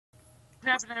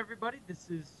What's happening, everybody? This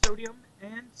is Sodium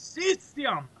and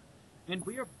Cesium, and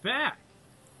we are back.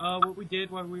 What we did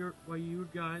while we were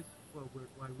gone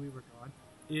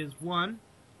is one,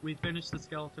 we finished the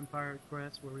Skeleton Pirate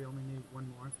quest where we only need one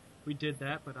more. We did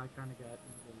that, but I kind of got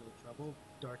into a little trouble.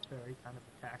 Dark Fairy kind of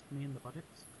attacked me in the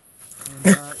buttocks, and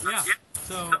yeah.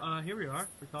 So here we are.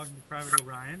 We're talking to Private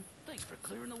Orion. Thanks for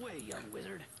clearing the way, young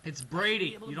wizard. It's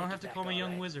Brady. You don't have to call me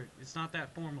young wizard. It's not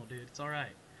that formal, dude. It's all right.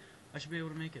 I should be able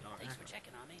to make it all right. Thanks for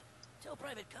checking on me. Tell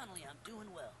Private Connolly I'm doing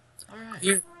well. All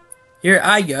right. Here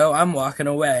I go. I'm walking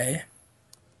away.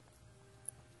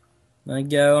 I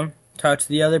go talk to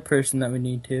the other person that we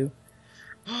need to.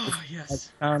 Oh,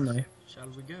 yes. Conley. Shall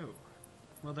we go?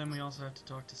 Well, then we also have to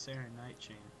talk to Sarah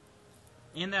Nightchain.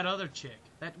 And that other chick.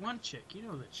 That one chick. You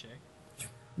know that chick.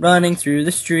 Running through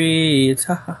the streets.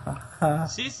 Ha ha ha ha.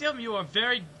 Cesium, you are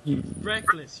very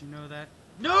reckless. You know that?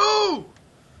 No!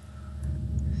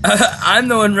 I'm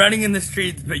the one running in the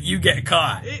streets, but you get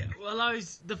caught.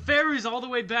 The ferry's all the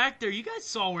way back there. You guys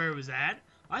saw where it was at.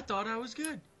 I thought I was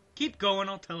good. Keep going.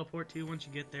 I'll teleport to you once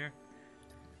you get there.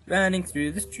 Running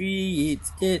through the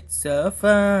streets, it's so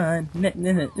fun.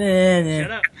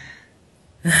 Shut up.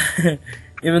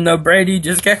 Even though Brady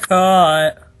just got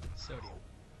caught. Sodium.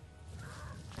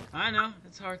 I know.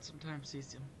 It's hard sometimes,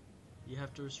 Cesium. You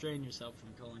have to restrain yourself from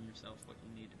calling yourself what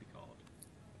you need to be called.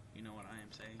 You know what I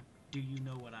am saying? Do you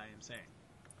know what I am saying?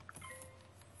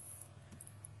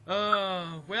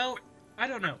 Well, I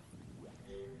don't know.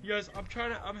 You guys,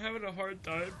 I'm having a hard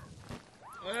time.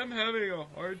 I am having a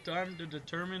hard time to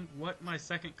determine what my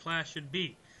second class should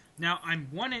be. Now, I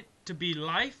want it to be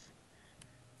life,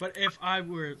 but if I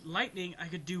were lightning, I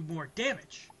could do more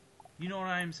damage. You know what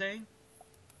I am saying?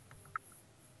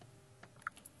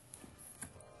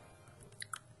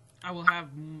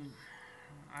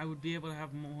 I would be able to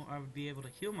have more. I would be able to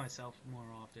heal myself more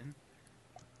often.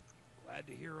 Glad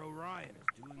to hear Orion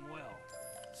is doing well.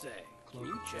 Say, can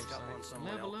you check up on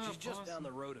someone Level else? up, She's just awesome. down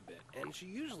the road a bit, and she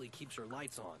usually keeps her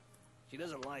lights on. She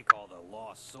doesn't like all the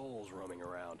lost souls roaming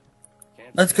around.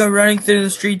 Can't Let's say go running through the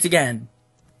streets again.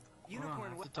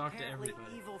 Unicorn, I have to talk to everybody.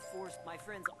 Evil force, my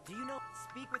friends. Do you know?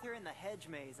 Speak with her in the hedge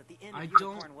maze at the end I of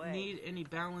Unicorn Way. don't need any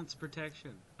balance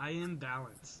protection. I am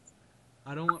balanced.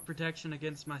 I don't want protection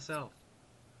against myself.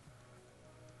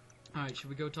 Alright, should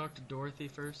we go talk to Dorothy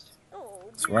first?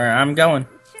 That's where I'm going.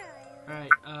 Alright,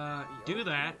 do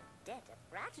that.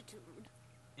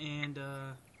 And,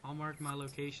 I'll mark my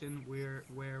location where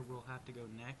we'll have to go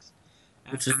next.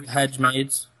 Which After is we- hedge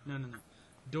maids. No.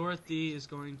 Dorothy is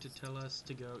going to tell us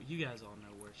to go. You guys all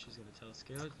know where she's going to tell us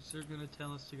to go. She's going to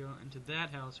tell us to go into that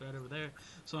house right over there.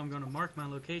 So I'm going to mark my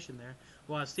location there.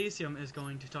 While Cesium is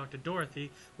going to talk to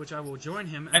Dorothy, which I will join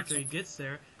him after he gets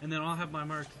there. And then I'll have my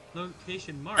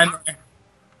location marked.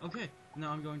 Okay,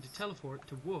 now I'm going to teleport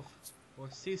to Wolf, or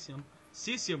Cesium.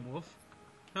 Cesium Wolf.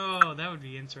 Oh, that would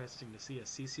be interesting to see a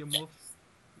Cesium Wolf.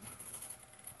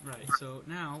 Right, so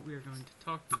now we are going to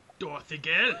talk to Dorothy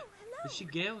Gale. Is she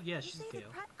Gale? Yeah, she's Gale.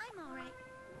 I'm alright.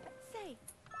 Say,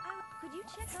 could you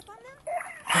check up on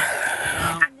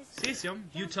Now, them? Cesium,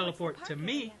 you teleport to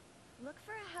me. Look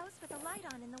for a house with a light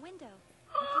on in the window.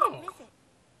 You Oh. can't miss it.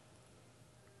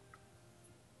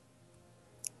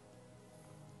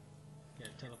 Yeah,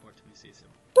 teleport to me, Cesium.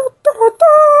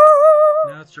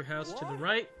 Now it's your house to the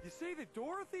right. You say that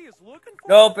Dorothy is looking for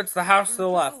Nope, it's the house to the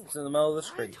left. It's in the middle of the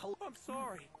street. I'm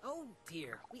sorry. Oh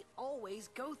dear, we always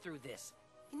go through this.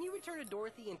 Can you return to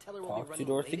Dorothy and tell her we'll Talk be to running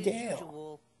Dorothy late as Gale.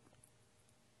 usual?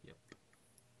 Yep.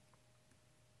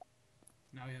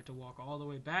 Now we have to walk all the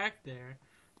way back there.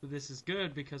 But this is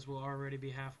good because we'll already be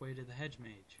halfway to the hedge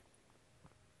mage.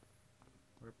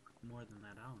 Or more than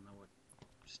that, I don't know what.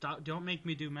 Stop! Don't make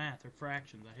me do math or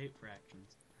fractions. I hate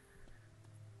fractions.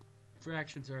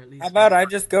 Fractions are at least. How about I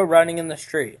just go running in the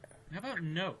street? How about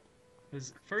no?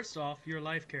 Because first off, you're a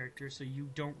life character, so you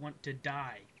don't want to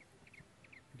die.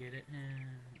 Get it?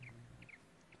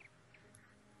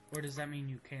 Or does that mean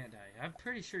you can't die? I'm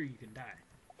pretty sure you can die.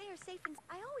 They are safe and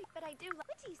I always, but I do. Would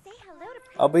you say hello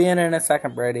to? I'll be in a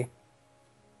second, Brady.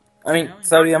 I mean, Really?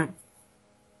 Sodium.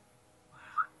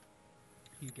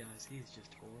 You guys, he's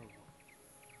just horrible.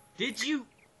 Did you?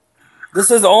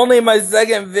 This is only my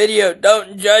second video.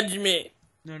 Don't judge me.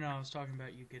 No, I was talking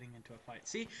about you getting into a fight.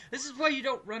 See, this is why you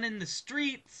don't run in the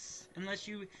streets unless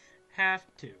you have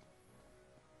to.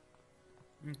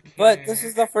 Okay. But this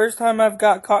is the first time I've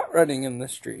got caught running in the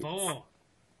streets. Oh,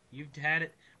 you've had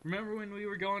it. Remember when we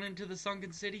were going into the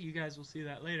Sunken City? You guys will see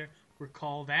that later.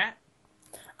 Recall that?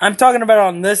 I'm talking about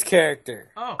on this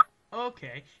character. Oh,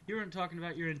 okay. You weren't talking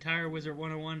about your entire Wizard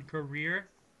 101 career?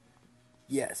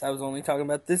 Yes, I was only talking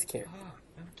about this character.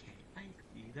 Oh, okay. I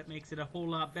see. That makes it a whole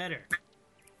lot better.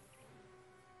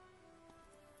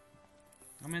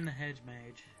 I'm in the hedge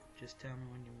mage. Just tell me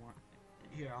when you want.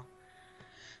 Here,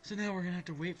 So now we're gonna have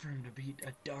to wait for him to beat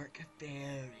a dark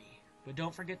fairy. But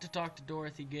don't forget to talk to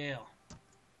Dorothy Gale.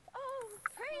 Oh,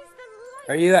 praise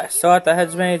the light. Are you still at the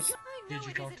hedge mage? I know Did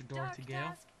you it talk is to a dark Dorothy Gale?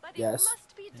 task, but Yes. It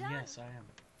must be And done. yes, I am.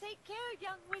 Take care,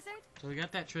 young wizard. So we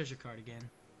got that treasure card again.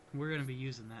 We're gonna be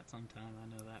using that sometime. I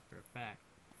know that for a fact.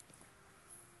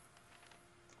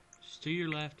 Just to your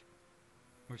left,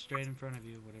 or straight in front of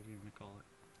you, whatever you want to call it.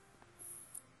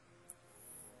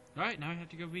 Alright, now I have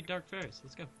to go beat Dark Fairies.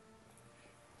 Let's go.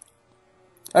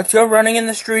 Let's go running in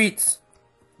the streets.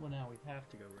 Well, now we have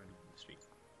to go running in the streets.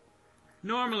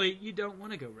 Normally, you don't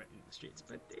want to go running in the streets,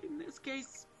 but in this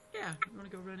case, yeah, you want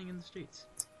to go running in the streets.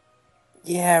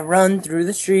 Yeah, run through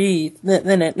the streets.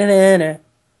 Na-na-na-na-na.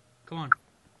 Come on,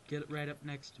 get right up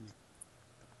next to me.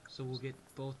 So we'll get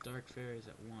both Dark Fairies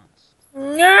at once.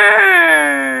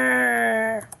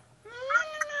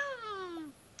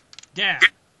 Yeah!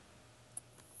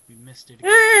 We missed it again.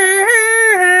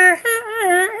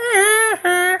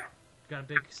 Got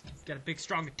a big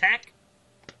strong attack.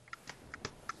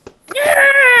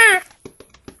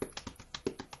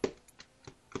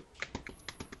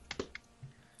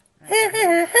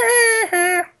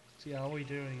 See, all we're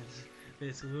doing is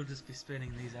basically we'll just be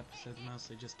spending these episodes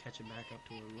mostly just catching back up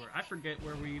to where we were. I forget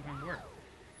where we even were.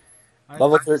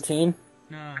 Level 13?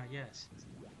 Nah, yes.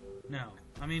 No,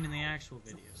 I mean in the actual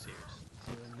video series.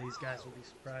 So then these guys will be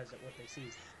surprised at what they see.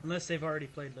 Unless they've already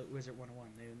played Wizard 101,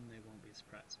 they won't be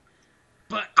surprised.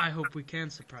 But I hope we can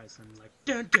surprise them, like,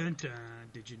 dun dun dun,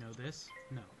 did you know this?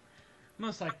 No.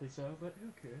 Most likely so, but who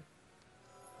cares?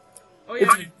 Oh yeah,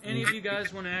 if any of you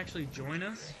guys want to actually join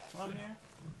us on here,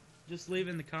 just leave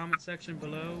in the comment section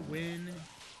below when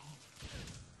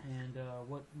and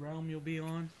what realm you'll be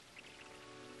on.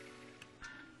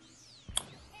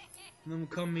 And then we'll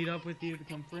come meet up with you,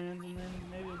 become friends, and then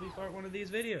maybe we'll be part of one of these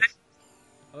videos.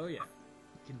 Oh yeah.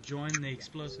 You can join the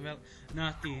Explosive Element,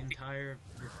 not the entire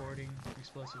recording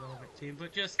Explosive Element team,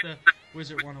 but just the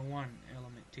Wizard 101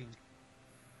 Element team.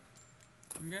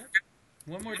 Okay?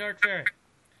 One more Dark Fairy.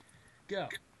 Go.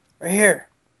 Right here.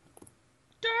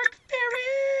 Dark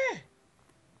Fairy!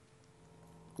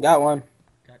 Got one.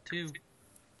 Got two.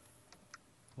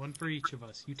 One for each of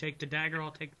us. You take the dagger,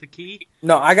 I'll take the key.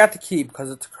 No, I got the key because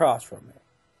it's across from me.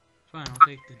 Fine, I'll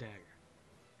take the dagger.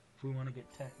 If we want to get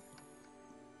technical.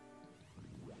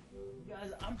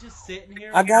 Guys, I'm just sitting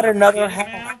here. I got with another my kitty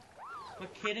hat. mouth. My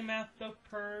kitty mouth so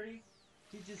purty.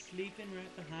 He's just sleeping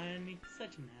right behind me.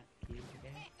 Such a nice kitty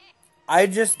cat. I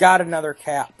just got another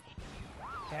cap.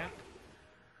 Cap?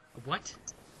 A what?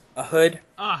 A hood.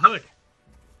 Ah, hood.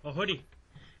 A hoodie.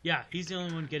 Yeah, he's the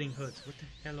only one getting hoods. What the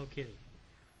Hello Kitty?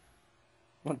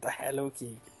 What the Hello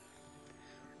Kitty?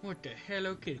 What the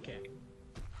Hello Kitty cat?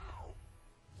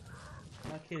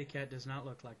 My kitty cat does not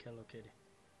look like Hello Kitty.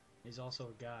 He's also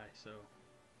a guy, so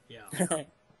yeah.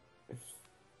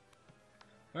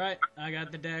 Alright, I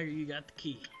got the dagger, you got the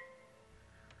key.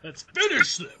 Let's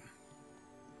finish them!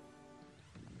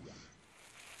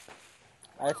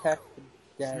 I attacked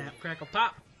the dagger. Snap, crackle,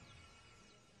 pop!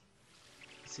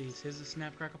 See, is his a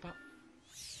snap, crackle, pop?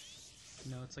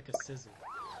 No, it's like a sizzle.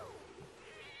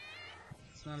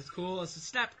 It's not as cool as a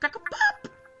snap, crackle,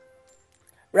 pop!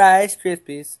 Rice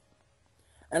Krispies.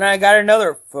 And I got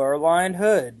another fur-lined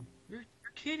hood. You're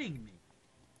kidding me.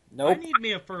 Nope. I need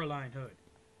me a fur-lined hood.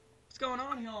 What's going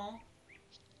on, y'all?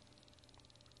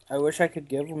 I wish I could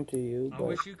give them to you, I but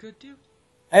wish you could too.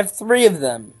 I have 3 of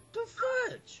them. The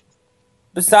fudge!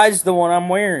 Besides the one I'm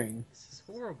wearing. This is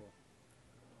horrible.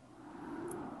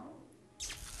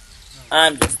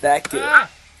 I'm just that good. Ah!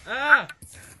 Ah!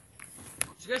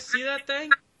 Did you guys see that thing?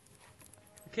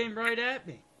 It came right at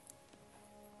me.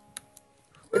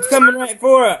 It's coming right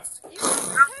for us. You have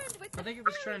returned with I the think it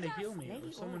was fairy trying to dust. heal me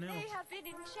or someone else. They have been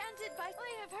enchanted by.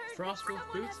 I have heard Frostwolf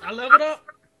that someone boots? has I leveled up!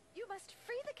 You must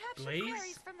free the captured Blaze?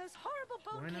 fairies from those horrible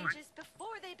Why bone not? cages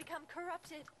before they become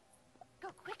corrupted. Go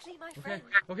quickly, my Okay, friend.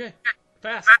 okay.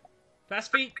 Fast.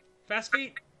 Fast feet. Fast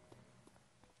feet.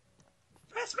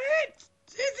 Fast feet!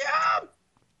 Easy!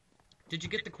 Did you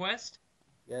get the quest?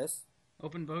 Yes.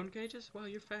 Open bone cages? Wow,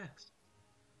 you're fast.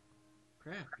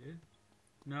 Crap, dude.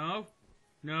 No.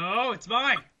 No, it's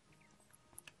mine!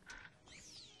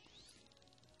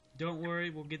 Don't worry,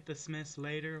 we'll get the smiths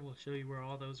later. We'll show you where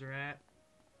all those are at.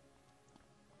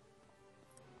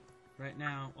 Right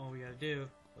now, all we gotta do,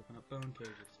 open up bone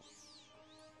cages.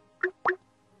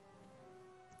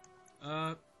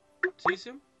 See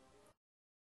some?